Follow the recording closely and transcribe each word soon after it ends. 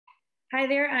Hi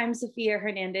there, I'm Sophia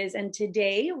Hernandez, and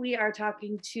today we are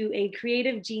talking to a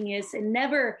creative genius and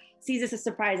never ceases to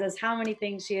surprise us how many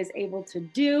things she is able to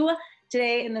do.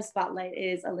 Today in the spotlight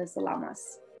is Alyssa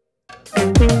Lamas.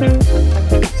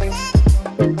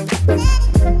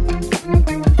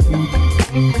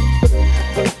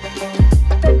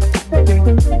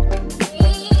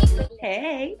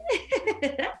 Hey.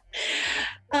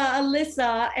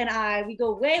 Alyssa and I, we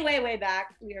go way, way, way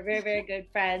back. We are very, very good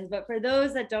friends. But for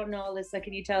those that don't know Alyssa,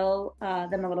 can you tell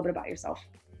them a little bit about yourself?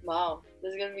 Wow,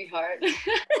 this is gonna be hard.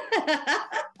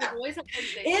 Always have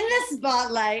In the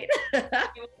spotlight.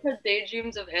 have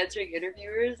daydreams of answering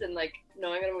interviewers and like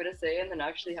knowing what I'm gonna say and then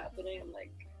actually happening. I'm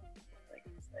like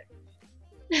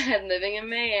I'm living in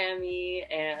Miami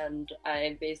and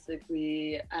I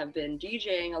basically have been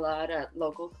DJing a lot at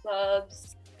local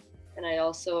clubs, and I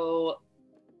also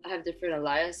have different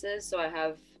aliases. So I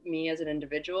have me as an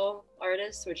individual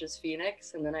artist, which is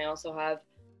Phoenix, and then I also have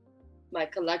my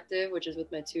collective, which is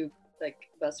with my two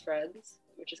best friends,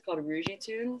 which is called Rougie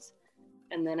Tunes.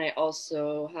 And then I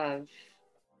also have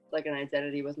like an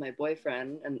identity with my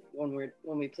boyfriend, and when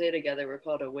we play together, we're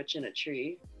called a witch in a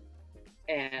tree.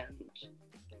 And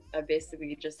I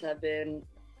basically just have been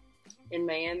in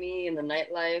Miami in the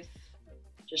nightlife,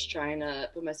 just trying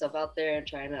to put myself out there and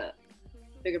trying to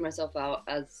figure myself out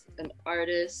as an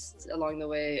artist along the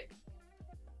way.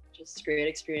 Just great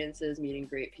experiences, meeting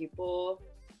great people.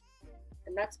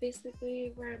 And that's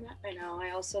basically where I'm at right now.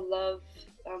 I also love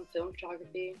film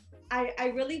photography.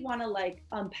 I really want to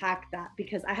unpack that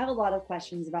because I have a lot of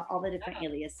questions about all the different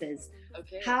aliases.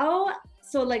 Okay. How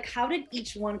did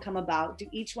each one come about? Do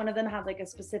each one of them have a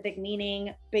specific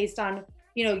meaning based on,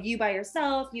 you by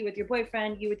yourself, you with your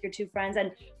boyfriend, you with your two friends?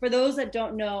 And for those that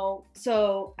don't know,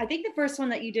 so I think the first one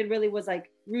that you did really was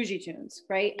Rougie Tunes,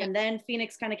 right? Yeah. And then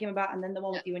Phoenix kind of came about, and then the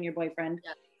one with you and your boyfriend.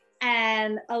 Yeah.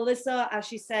 And Alyssa, as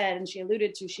she said, and she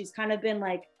alluded to, she's kind of been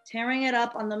tearing it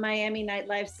up on the Miami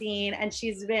nightlife scene. And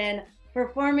she's been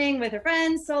performing with her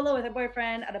friends, solo with her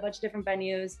boyfriend at a bunch of different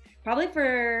venues, probably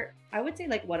for, I would say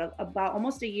about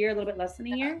almost a year, a little bit less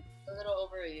than a year. A little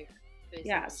over a year. Basically.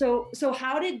 Yeah. So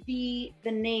how did the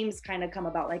names kind of come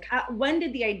about? When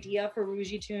did the idea for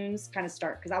Rougie Tunes kind of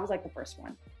start? Because that was the first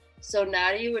one. So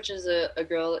Natty, which is a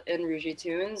girl in Rougie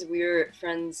Tunes, we were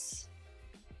friends.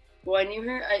 Well, I knew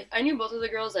her. I knew both of the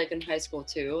girls in high school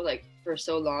too, for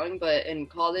so long. But in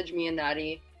college, me and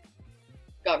Natty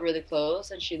got really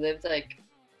close, and she lived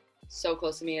so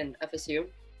close to me in FSU.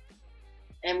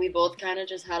 And we both kind of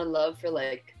just had a love for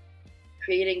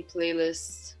creating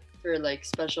playlists for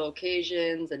special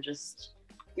occasions, and just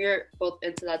we were both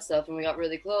into that stuff, and we got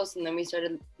really close. And then we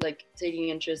started taking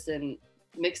interest in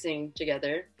mixing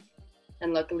together.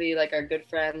 And luckily, our good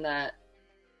friend that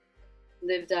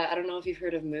lived at, I don't know if you've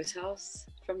heard of Moose House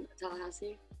from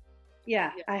Tallahassee.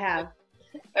 Yeah, I have.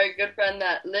 Our good friend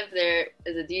that lived there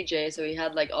is a DJ, so he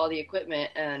had all the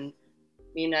equipment, and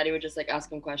me and Natty would just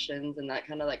ask him questions, and that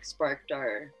kind of sparked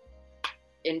our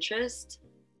interest.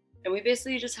 And we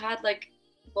basically just had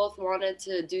both wanted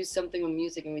to do something with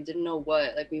music, and we didn't know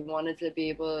what. We wanted to be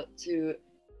able to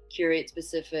curate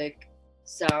specific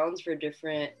sounds for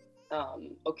different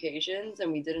occasions,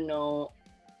 and we didn't know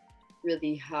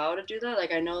really how to do that.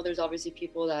 I know there's obviously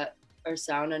people that are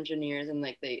sound engineers and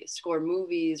they score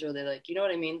movies, or they you know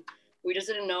what I mean? We just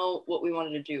didn't know what we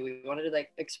wanted to do. We wanted to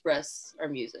express our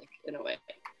music in a way,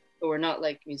 but we're not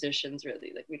musicians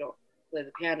really. We don't play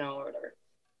the piano or whatever.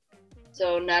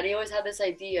 So Natty always had this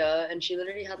idea, and she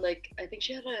literally had I think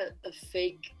she had a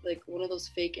fake, one of those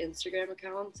fake Instagram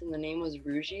accounts, and the name was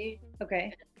Rougie.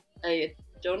 Okay. I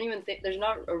don't even think there's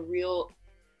not a real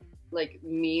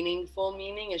meaningful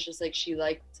meaning. It's just she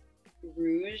liked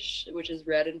rouge, which is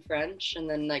red in French, and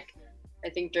then I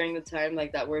think during the time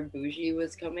that word bougie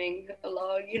was coming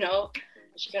along,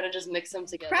 she kind of just mixed them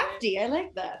together. Crafty, I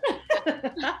like that.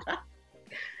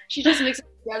 She just mixed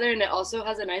them together, and it also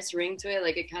has a nice ring to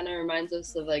it. It kind of reminds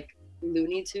us of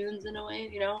Looney Tunes in a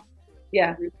way,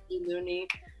 Yeah. Looney.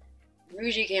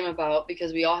 Rougie came about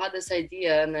because we all had this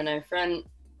idea, and then our friend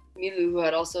Milu, who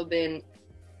had also been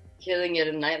killing it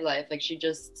in nightlife, she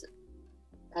just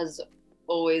has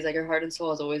always her heart and soul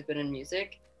has always been in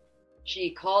music.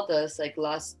 She called us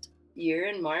last year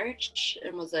in March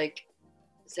and was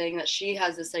saying that she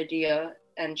has this idea,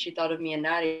 and she thought of me and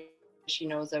Natty. She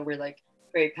knows that we're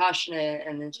very passionate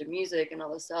and into music and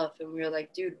all this stuff, and we were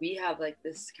dude, we have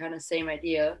this kind of same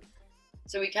idea.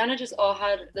 So we kind of just all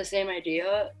had the same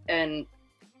idea, and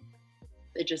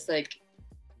it just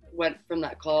went from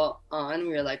that call on.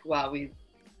 We were wow, we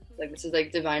this is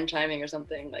divine timing or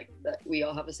something, that we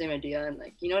all have the same idea, and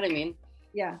you know what I mean?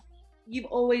 Yeah. you've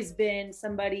always been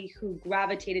somebody who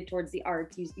gravitated towards the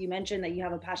arts. You mentioned that you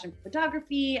have a passion for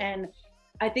photography, and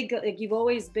I think like you've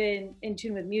always been in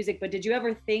tune with music, but did you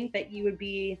ever think that you would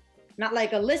be not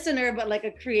like a listener, but like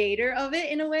a creator of it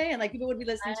in a way? And like people would be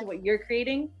listening to what you're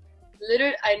creating?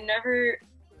 Literally,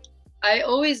 I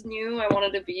always knew I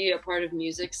wanted to be a part of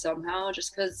music somehow,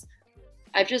 just because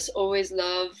I've just always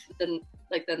loved the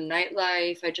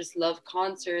nightlife. I just love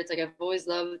concerts. Like I've always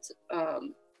loved,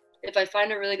 if I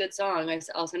find a really good song,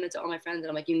 I'll send it to all my friends and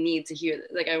I'm like, you need to hear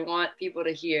it. Like I want people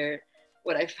to hear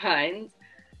what I find.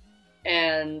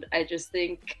 And I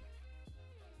think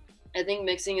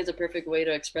mixing is a perfect way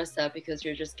to express that, because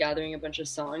you're just gathering a bunch of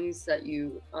songs that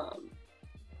you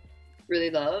really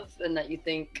love and that you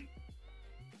think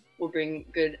will bring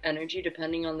good energy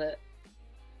depending on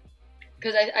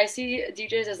because I see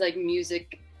DJs as like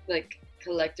music like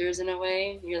collectors in a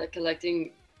way. You're like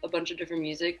collecting a bunch of different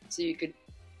music so you could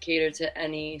cater to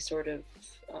any sort of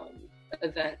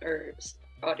event or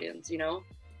audience, you know?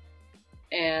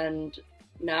 And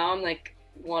now I'm like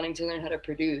wanting to learn how to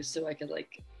produce so I could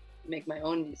like make my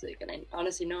own music. And I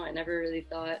honestly I never really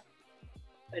thought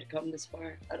I'd come this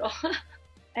far at all.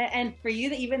 And for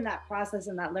you, even that process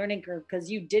and that learning curve,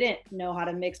 because you didn't know how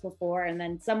to mix before, and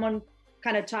then someone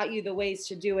kind of taught you the ways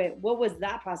to do it. What was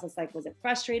that process like? Was it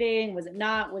frustrating? Was it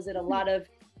not? Was it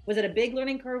was it a big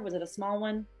learning curve? Was it a small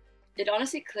one? It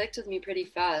honestly clicked with me pretty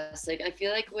fast. Like I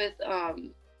feel like with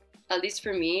at least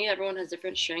for me, everyone has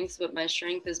different strengths, but my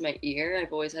strength is my ear.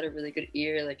 I've always had a really good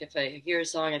ear. Like if I hear a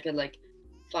song, I could like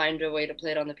find a way to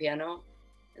play it on the piano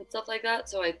and stuff like that.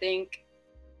 So I think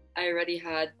I already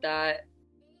had that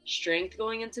strength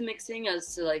going into mixing,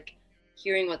 as to like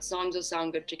hearing what songs will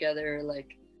sound good together.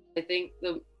 Like I think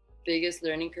the biggest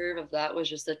learning curve of that was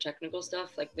just the technical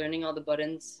stuff, like learning all the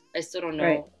buttons. I still don't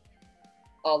know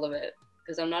all of it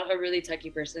because I'm not a really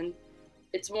techie person.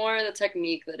 It's more the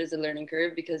technique that is a learning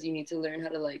curve, because you need to learn how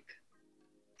to like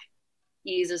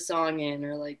ease a song in,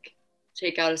 or like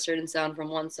take out a certain sound from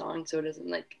one song so it doesn't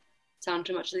like sound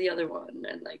too much to the other one.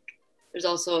 And like there's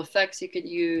also effects you could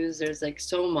use. There's like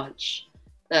so much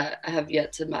that I have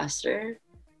yet to master,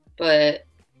 but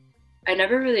I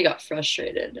never really got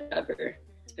frustrated ever.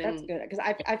 That's good, because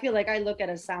I feel like I look at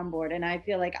a soundboard and I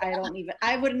feel like I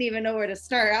wouldn't even know where to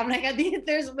start. I'm like, I think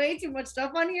there's way too much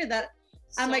stuff on here that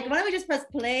I'm like, why don't we just press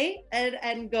play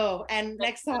and go and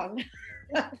next song?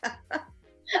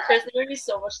 There's literally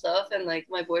so much stuff, and like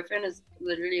my boyfriend is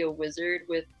literally a wizard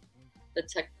with the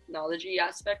technology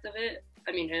aspect of it.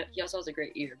 I mean, he also has a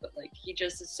great ear, but like he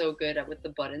just is so good at with the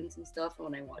buttons and stuff. And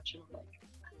when I watch him, I'm like,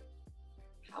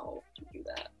 how do you do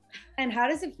that? And how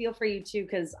does it feel for you too?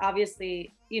 Because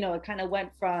obviously, you know, it kind of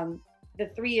went from the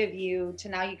three of you to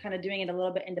now you kind of doing it a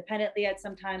little bit independently at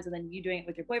sometimes, and then you doing it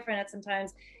with your boyfriend at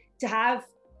sometimes. To have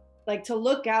like to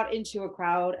look out into a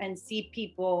crowd and see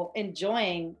people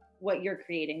enjoying what you're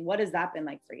creating, what has that been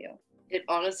like for you? It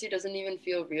honestly doesn't even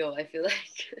feel real. I feel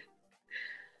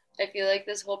like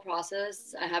this whole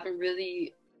process, I haven't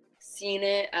really seen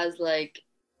it as like,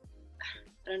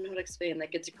 I don't know how to explain.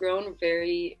 Like it's grown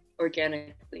very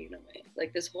organically in a way.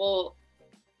 Like this whole,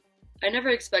 I never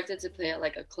expected to play at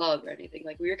like a club or anything.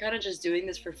 Like we were kind of just doing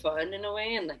this for fun in a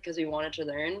way, and like because we wanted to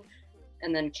learn.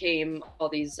 And then came all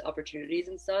these opportunities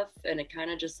and stuff, and it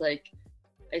kind of just like,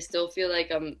 I still feel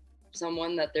like I'm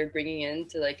someone that they're bringing in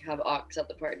to like have aux at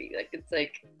the party. Like it's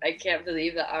like, I can't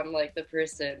believe that I'm like the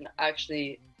person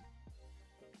actually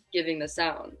giving the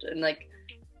sound. And like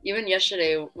even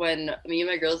yesterday when me and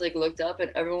my girls like looked up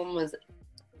and everyone was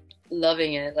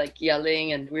loving it, like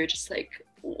yelling, and we were just like,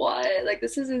 what? Like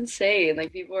this is insane.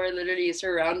 Like people are literally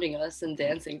surrounding us and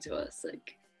dancing to us.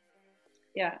 Like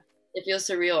yeah, it feels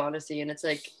surreal, honestly, and it's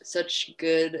like such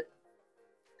good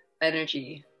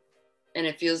energy, and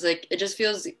it feels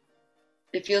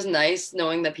nice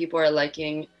knowing that people are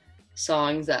liking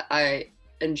songs that I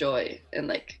enjoy, and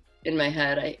like in my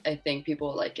head I think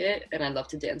people like it and I love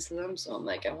to dance to them, so I'm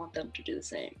like, I want them to do the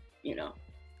same, you know?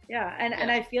 Yeah, and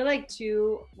I feel like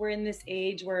too, we're in this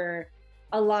age where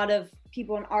a lot of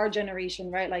people in our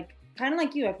generation, right, like kind of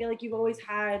like you, I feel like you've always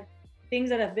had things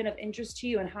that have been of interest to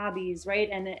you and hobbies, right?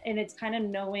 And it's kind of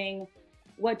knowing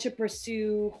what to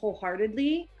pursue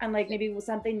wholeheartedly, and like maybe with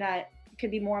something that could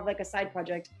be more of like a side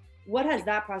project. What has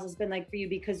that process been like for you?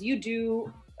 Because you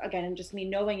do, again, and just me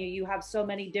knowing you, you have so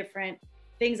many different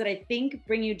things that I think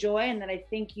bring you joy and that I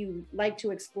think you like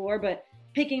to explore, but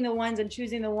picking the ones and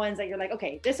choosing the ones that you're like,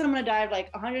 okay, this one I'm gonna dive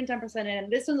like 110% in,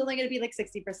 this one's only gonna be like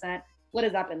 60%. What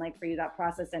has that been like for you, that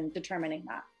process and determining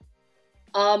that?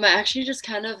 I actually just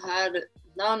kind of had,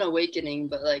 not an awakening,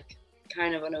 but like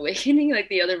kind of an awakening like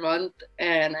the other month.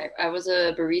 And I was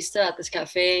a barista at this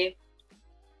cafe,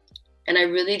 And I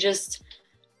really just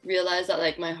realized that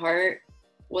like my heart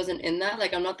wasn't in that.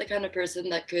 Like I'm not the kind of person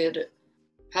that could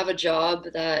have a job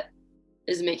that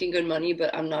is making good money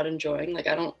but I'm not enjoying. Like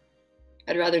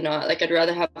I'd rather not. Like I'd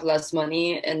rather have less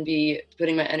money and be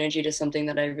putting my energy to something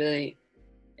that I really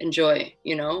enjoy,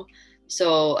 you know?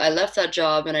 So I left that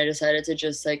job and I decided to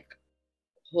just like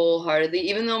wholeheartedly,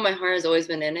 even though my heart has always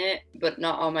been in it, but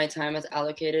not all my time is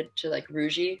allocated to like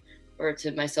Ruji or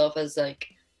to myself as like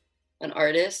an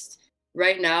artist.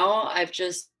 Right now, I've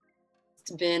just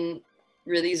been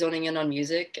really zoning in on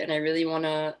music and I really want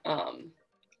to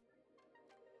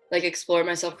like explore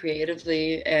myself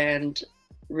creatively and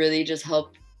really just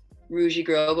help Ruji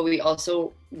grow, but we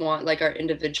also want like our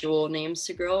individual names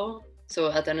to grow. So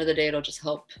at the end of the day, it'll just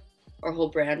help our whole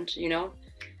brand, you know?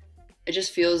 It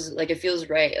just feels like it feels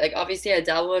right. Like obviously I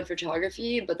dabble in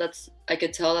photography, but that's I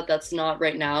could tell that that's not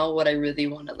right now what I really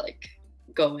want to like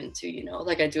go into, you know?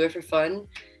 Like I do it for fun,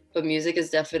 but music is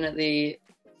definitely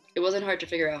it wasn't hard to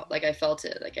figure out. Like I felt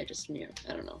it. Like I just knew.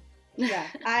 I don't know. Yeah,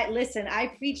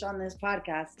 I preach on this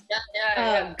podcast.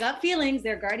 Yeah. Gut feelings,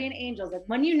 they're guardian angels. Like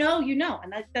when you know,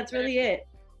 and that's really it.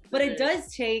 But it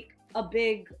does take a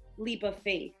big leap of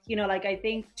faith. You know, like I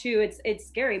think too, it's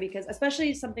scary because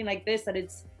especially something like this that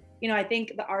it's, you know, I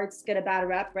think the arts get a bad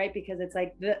rep, right? Because it's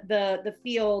like the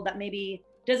field that maybe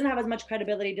doesn't have as much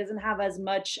credibility, doesn't have as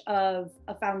much of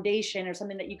a foundation or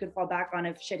something that you could fall back on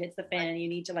if shit hits the fan and you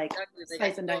need to like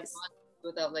slice and dice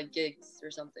without like gigs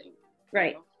or something.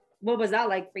 Right. You know? What was that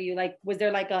like for you? Like, was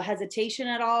there like a hesitation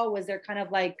at all? Was there kind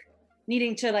of like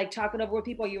needing to like talk it over with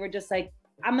people? You were just like,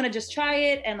 I'm going to just try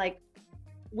it. And like,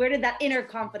 where did that inner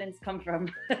confidence come from?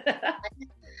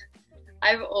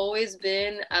 I've always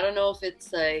been, I don't know if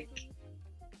it's like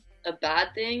a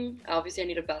bad thing. Obviously I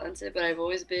need to balance it, but I've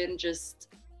always been just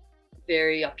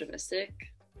very optimistic,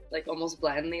 like almost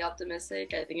blindly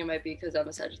optimistic. I think it might be because I'm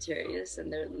a Sagittarius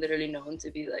and they're literally known to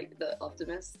be like the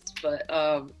optimists, but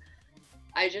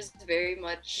I just very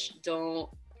much don't,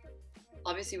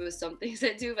 obviously with some things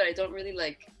I do, but I don't really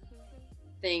like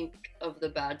think of the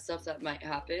bad stuff that might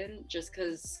happen just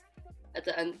because at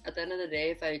the end of the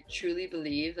day, if I truly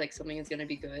believe like something is going to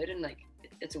be good and like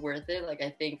it's worth it, like I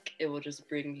think it will just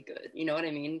bring me good. You know what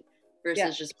I mean?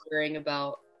 Versus just worrying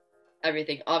about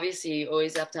everything. Obviously, you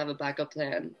always have to have a backup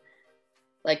plan.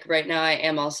 Like right now, I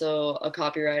am also a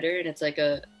copywriter and it's like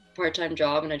a part-time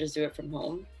job and I just do it from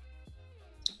home.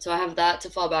 So I have that to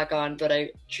fall back on, but I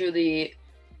truly,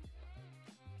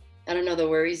 I don't know, the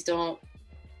worries don't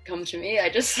come to me. I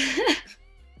just,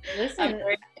 listen,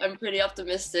 I'm pretty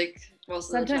optimistic most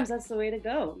of the time. Sometimes that's the way to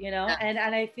go, you know? Yeah.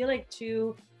 And I feel like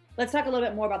too, let's talk a little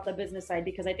bit more about the business side,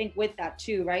 because I think with that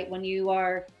too, right? When you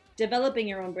are developing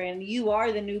your own brand, you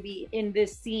are the newbie in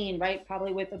this scene, right?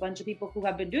 Probably with a bunch of people who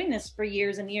have been doing this for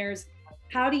years and years.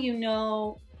 How do you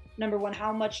know, number one,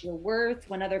 how much you're worth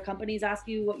when other companies ask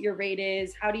you what your rate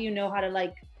is? How do you know how to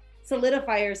like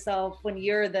solidify yourself when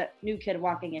you're the new kid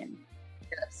walking in?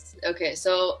 Yes. Okay.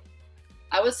 So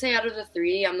I would say out of the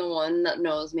three, I'm the one that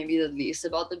knows maybe the least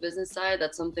about the business side.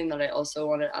 That's something that I also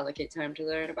want to allocate time to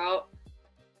learn about.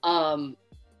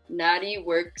 Natty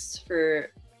works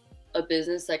for a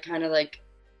business that kind of like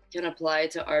can apply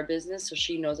to our business. So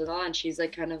she knows it all. And she's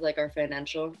like kind of like our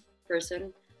financial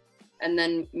person. And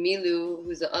then Milu,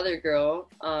 who's the other girl,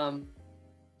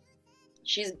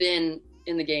 she's been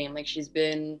in the game. Like she's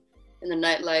been in the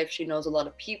nightlife. She knows a lot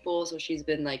of people. So she's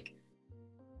been like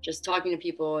just talking to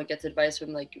people and gets advice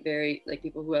from like very like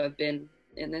people who have been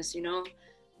in this, you know?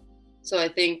 So I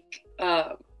think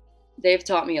they've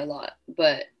taught me a lot.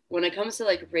 But when it comes to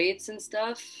like rates and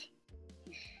stuff,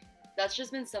 that's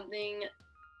just been something,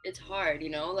 it's hard, you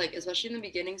know? Like especially in the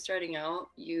beginning, starting out,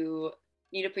 you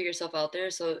need to put yourself out there.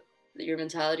 So your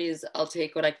mentality is I'll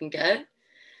take what I can get.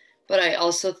 But I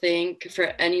also think for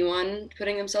anyone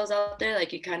putting themselves out there,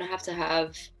 like you kind of have to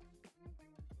have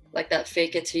like that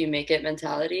fake it till you make it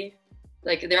mentality.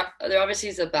 Like there obviously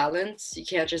is a balance. You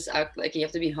can't just act like, you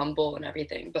have to be humble and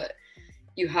everything, but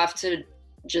you have to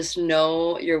just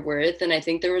know your worth. And I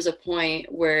think there was a point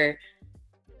where,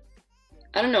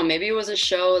 I don't know, maybe it was a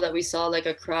show that we saw like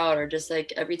a crowd, or just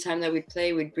like every time that we'd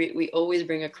play, we always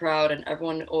bring a crowd and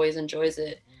everyone always enjoys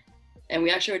it. And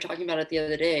we actually were talking about it the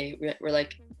other day. We're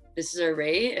like, this is our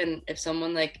rate. And if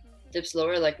someone like dips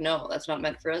lower, like, no, that's not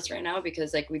meant for us right now,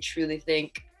 because like we truly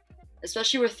think,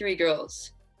 especially we're three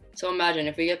girls. So imagine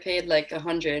if we get paid like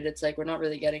 100, it's like, we're not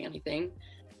really getting anything.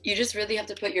 You just really have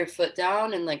to put your foot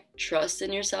down and like trust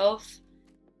in yourself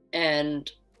and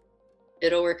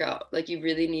it'll work out. Like you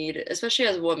really need, especially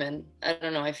as a woman, I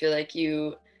don't know, I feel like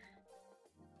you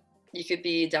could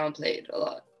be downplayed a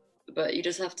lot, but you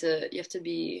just have to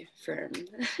be firm.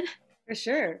 For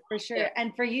sure, for sure. Yeah.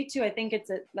 And for you too, I think it's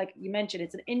like you mentioned,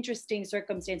 it's an interesting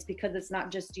circumstance because it's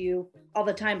not just you all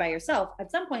the time by yourself.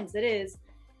 At some points it is,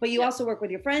 but you Yeah. also work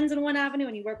with your friends in one avenue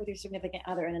and you work with your significant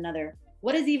other in another.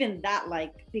 What is even that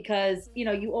like? Because,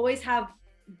 you always have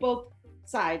both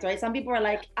sides, right? Some people are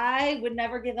like, I would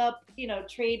never give up,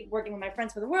 trade working with my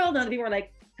friends for the world. And other people are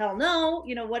like, hell no.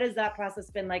 What has that process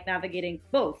been like navigating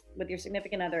both with your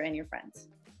significant other and your friends?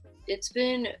 It's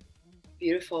been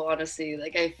beautiful, honestly.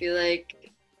 Like, I feel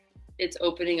like it's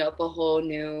opening up a whole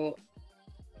new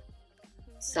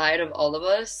side of all of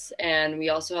us, and we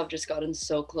also have just gotten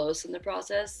so close in the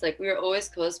process. Like, we were always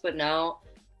close, but now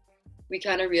we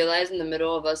kind of realize in the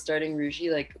middle of us starting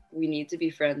Ruji, like, we need to be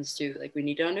friends too. Like, we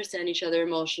need to understand each other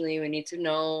emotionally. We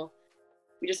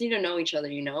just need to know each other,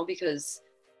 because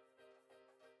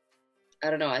I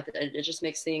don't know, it just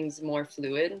makes things more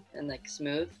fluid and like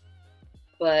smooth.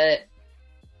 But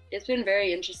it's been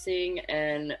very interesting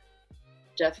and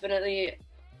definitely,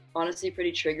 honestly,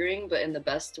 pretty triggering, but in the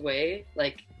best way.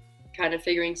 Like, kind of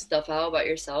figuring stuff out about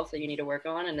yourself that you need to work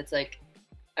on. And it's like,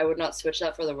 I would not switch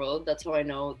that for the world. That's how I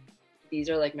know these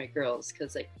are like my girls,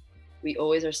 because like we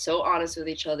always are so honest with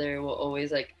each other. We'll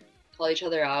always like call each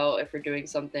other out if we're doing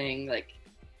something, like,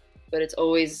 but it's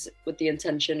always with the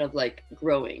intention of like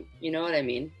growing, you know what I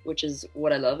mean? Which is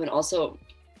what I love. And also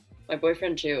my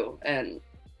boyfriend too. And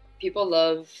people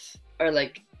love are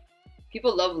like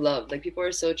people love. Like, people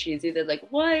are so cheesy. They're like,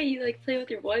 why you like play with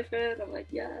your boyfriend? I'm like,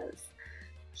 yes.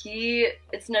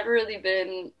 It's never really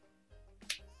been,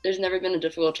 there's never been a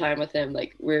difficult time with him.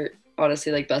 Like, we're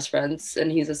honestly like best friends,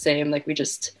 and he's the same. Like, we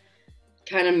just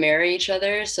kind of marry each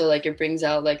other. So like it brings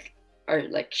out like our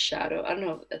like shadow. I don't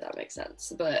know if that makes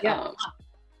sense, but Yeah.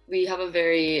 we have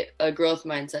a growth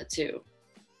mindset too.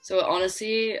 So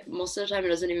honestly, most of the time it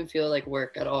doesn't even feel like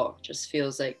work at all. It just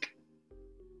feels like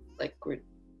we're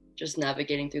just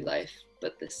navigating through life.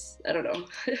 But this, I don't know.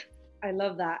 I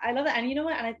love that. I love that. And you know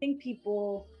what? And I think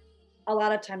people, a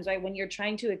lot of times, right, when you're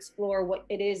trying to explore what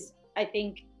it is, I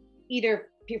think either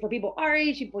for people our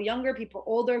age, people younger, people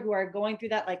older who are going through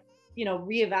that, like,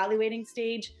 reevaluating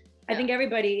stage, I think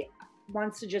everybody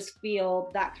wants to just feel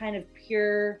that kind of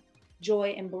pure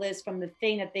joy and bliss from the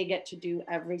thing that they get to do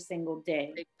every single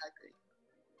day. Exactly.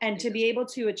 And to be able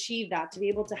to achieve that, to be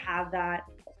able to have that,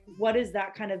 what has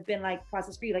that kind of been like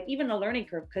process for you? Like, even a learning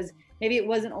curve, because maybe it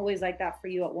wasn't always like that for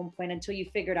you at one point until you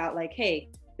figured out like, hey,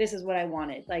 this is what I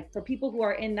wanted. Like, for people who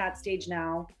are in that stage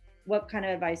now, what kind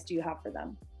of advice do you have for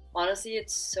them? Honestly,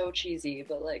 it's so cheesy,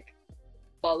 but like,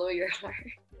 follow your heart.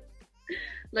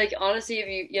 Like, honestly,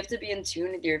 if you have to be in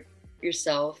tune with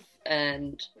yourself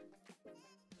and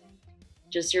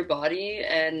just your body.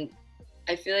 And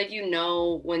I feel like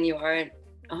when you aren't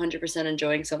 100%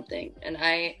 enjoying something. And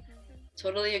I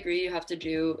totally agree, you have to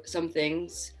do some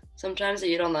things sometimes that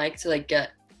you don't like to like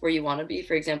get where you want to be.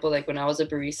 For example, like when I was a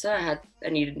barista, I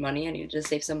needed money. I needed to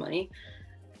save some money.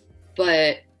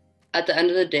 But at the end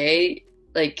of the day,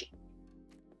 like,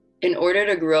 in order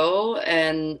to grow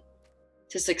and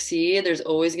to succeed, there's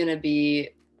always going to be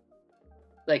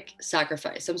like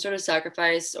some sort of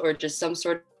sacrifice, or just some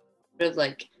sort of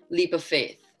like leap of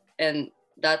faith. And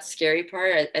that scary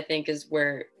part, I think, is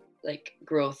where like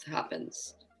growth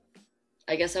happens.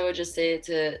 I guess I would just say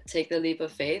to take the leap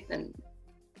of faith and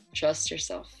trust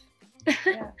yourself.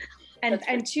 Yeah.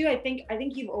 And two, I think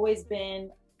you've always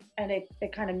been, and it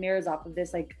kind of mirrors off of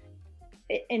this, like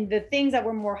in the things that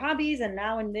were more hobbies, and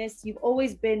now in this, you've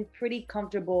always been pretty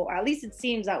comfortable, or at least it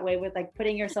seems that way, with like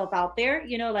putting yourself out there,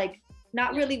 like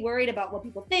not really worried about what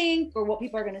people think or what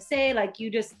people are going to say. Like,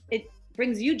 it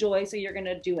brings you joy, so you're going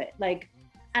to do it. Like,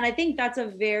 and I think that's a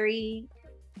very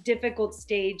difficult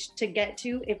stage to get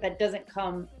to if that doesn't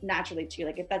come naturally to you,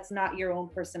 like if that's not your own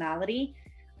personality.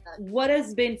 What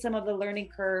has been some of the learning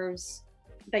curves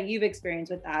that you've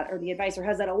experienced with that, or the advice, or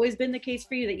has that always been the case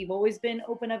for you, that you've always been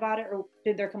open about it, or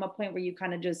did there come a point where you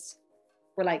kind of just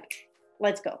were like,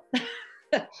 let's go?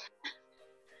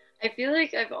 I feel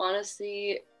like I've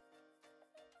honestly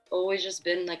always just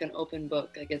been like an open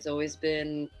book. Like, it's always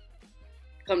been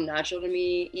come natural to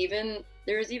me.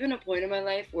 There was even a point in my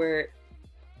life where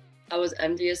I was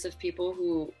envious of people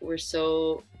who were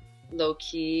so low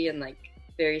key and like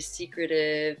very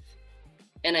secretive.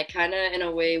 And I kind of, in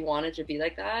a way, wanted to be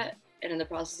like that. And in the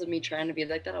process of me trying to be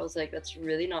like that, I was like, that's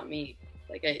really not me.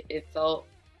 Like, it felt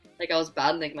like I was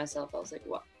battling myself. I was like,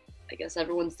 what? I guess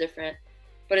everyone's different.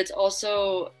 But it's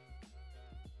also,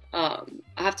 I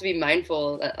have to be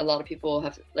mindful that a lot of people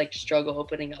have like struggle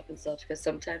opening up and stuff, because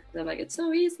sometimes I'm like, it's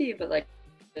so easy. But like,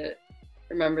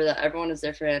 remember that everyone is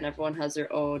different. Everyone has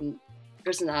their own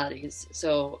personalities.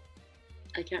 So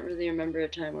I can't really remember a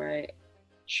time where I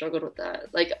struggled with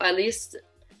that. Like at least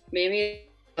maybe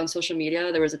on social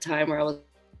media there was a time where I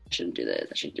shouldn't do this,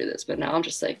 I shouldn't do this, but now I'm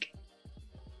just like,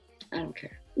 I don't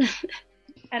care.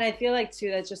 And I feel like too,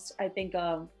 that's just, I think,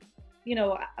 you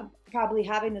know, probably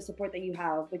having the support that you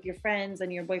have with your friends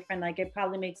and your boyfriend, like it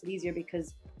probably makes it easier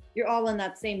because you're all in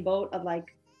that same boat of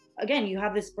like, again, you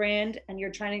have this brand and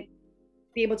you're trying to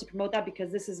be able to promote that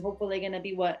because this is hopefully going to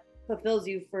be what fulfills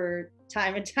you for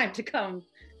time and time to come.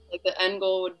 Like the end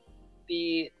goal would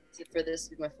be for this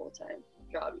to be my full-time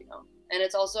job, you know. And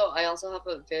it's also, I also have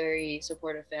a very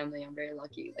supportive family. I'm very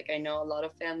lucky. Like I know a lot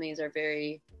of families are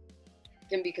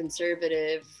can be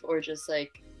conservative or just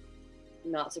like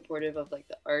not supportive of like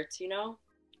the arts, you know.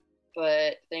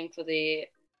 But thankfully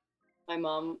my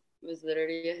mom was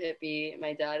literally a hippie,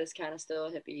 my dad is kind of still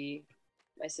a hippie,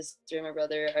 my sister and my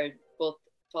brother are both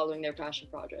following their passion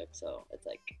project, so it's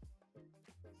like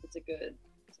it's a good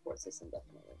support system,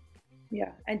 definitely.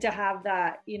 Yeah, and to have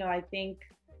that, you know, I think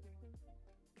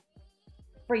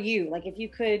for you, like if you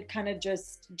could kind of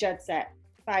just jet set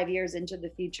 5 years into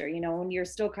the future, you know, when you're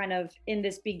still kind of in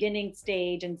this beginning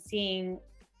stage and seeing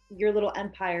your little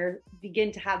empire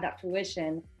begin to have that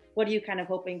fruition, what are you kind of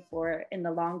hoping for in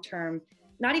the long term?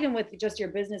 Not even with just your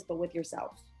business, but with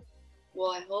yourself.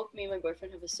 Well, I hope me and my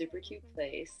boyfriend have a super cute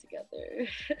place together.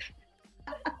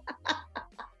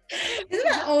 Isn't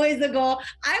that always the goal?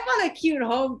 I want a cute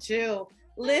home too.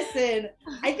 Listen,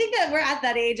 I think that we're at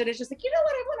that age and it's just like, you know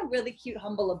what? I want a really cute,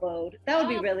 humble abode. That would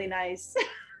be really nice.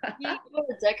 You want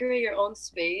to decorate your own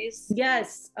space.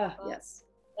 Yes. Yes.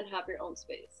 And have your own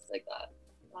space like that.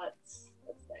 That's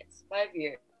nice. 5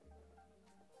 years.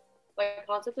 My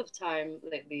concept of time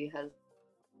lately has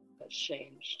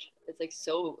changed. It's like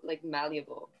so like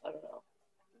malleable. I don't know.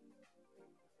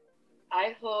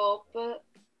 I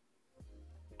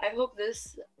hope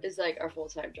this is like our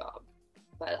full-time job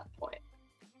by that point.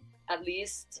 At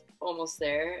least almost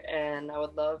there, and I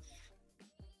would love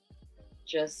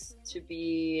just to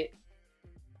be,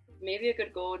 maybe a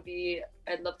good goal would be,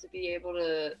 I'd love to be able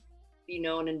to be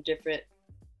known in different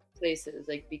places,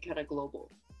 like be kind of global,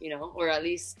 you know, or at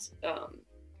least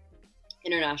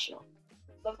international.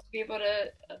 Love to be able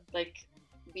to like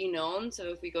be known, so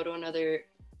if we go to another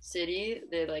city,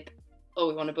 they're like, oh,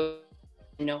 we want to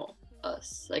know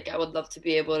us. Like I would love to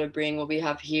be able to bring what we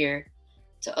have here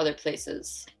to other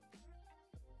places.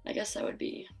 I guess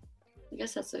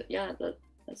that's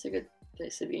a good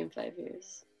place to be in 5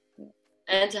 years. Yeah.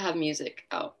 And to have music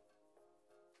out.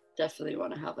 Definitely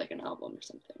want to have like an album or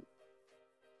something.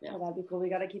 Yeah. Oh, that'd be cool. We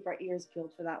got to keep our ears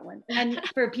peeled for that one. And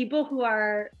for people who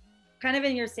are kind of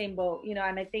in your same boat, you know,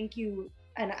 and I think you,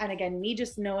 and again, me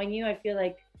just knowing you, I feel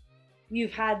like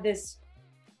you've had this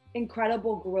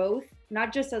incredible growth,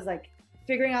 not just as like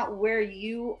figuring out where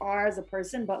you are as a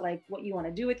person, but like what you want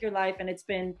to do with your life. And it's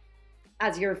been,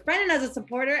 as your friend and as a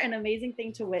supporter, an amazing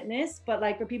thing to witness. But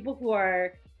like for people who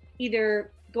are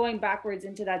either going backwards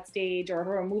into that stage or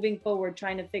who are moving forward,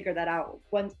 trying to figure that out,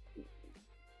 once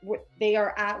they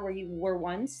are at where you were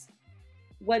once,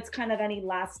 what's kind of any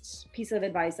last piece of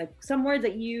advice, like some words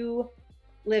that you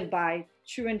live by,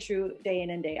 true and true, day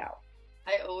in and day out?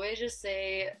 I always just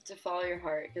say to follow your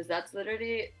heart, because that's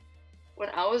literally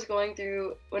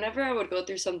whenever I would go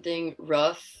through something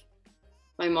rough,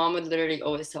 my mom would literally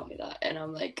always tell me that. And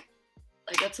I'm like,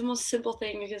 that's the most simple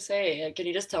thing you can say. Like, can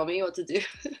you just tell me what to do?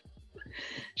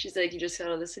 She's like, you just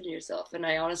gotta listen to yourself. And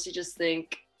I honestly just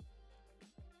think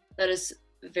that is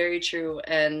very true.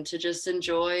 And to just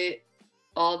enjoy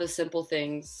all the simple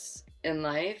things in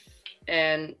life.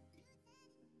 And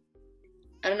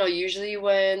I don't know, usually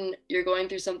when you're going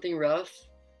through something rough,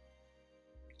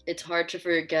 it's hard to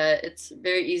forget. It's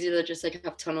very easy to just like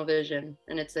have tunnel vision,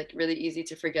 and it's like really easy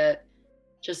to forget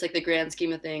just like the grand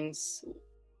scheme of things,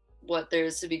 what there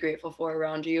is to be grateful for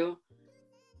around you.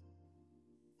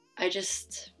 I would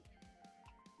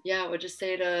just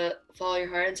say to follow your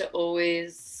heart and to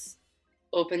always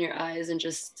open your eyes and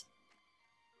just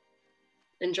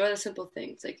enjoy the simple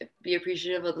things, like be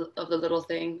appreciative of the little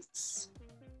things.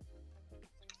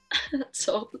 That's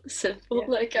so simple. Yeah.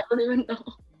 Like I don't even know.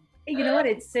 You know what?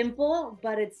 It's simple,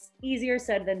 but it's easier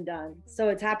said than done. So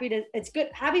it's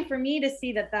happy for me to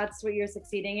see that that's what you're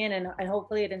succeeding in, and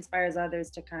hopefully it inspires others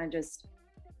to kind of just,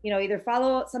 you know, either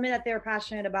follow something that they're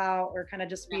passionate about or kind of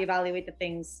just reevaluate the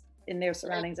things in their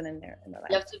surroundings and in their life.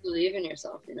 You have to believe in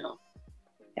yourself, you know,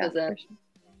 because then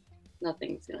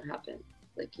nothing's gonna happen.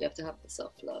 Like you have to have the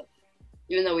self-love,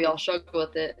 even though we all struggle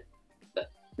with it.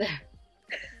 But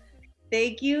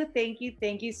Thank you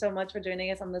so much for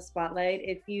joining us on the Spotlight.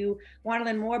 If you want to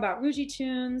learn more about Rougie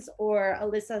Tunes or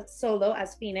Alyssa solo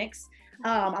as Phoenix,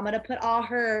 I'm going to put all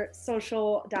her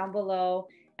social down below.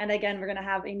 And again, we're going to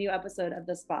have a new episode of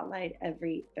The Spotlight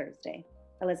every Thursday.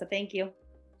 Alyssa, thank you.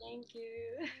 Thank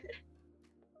you.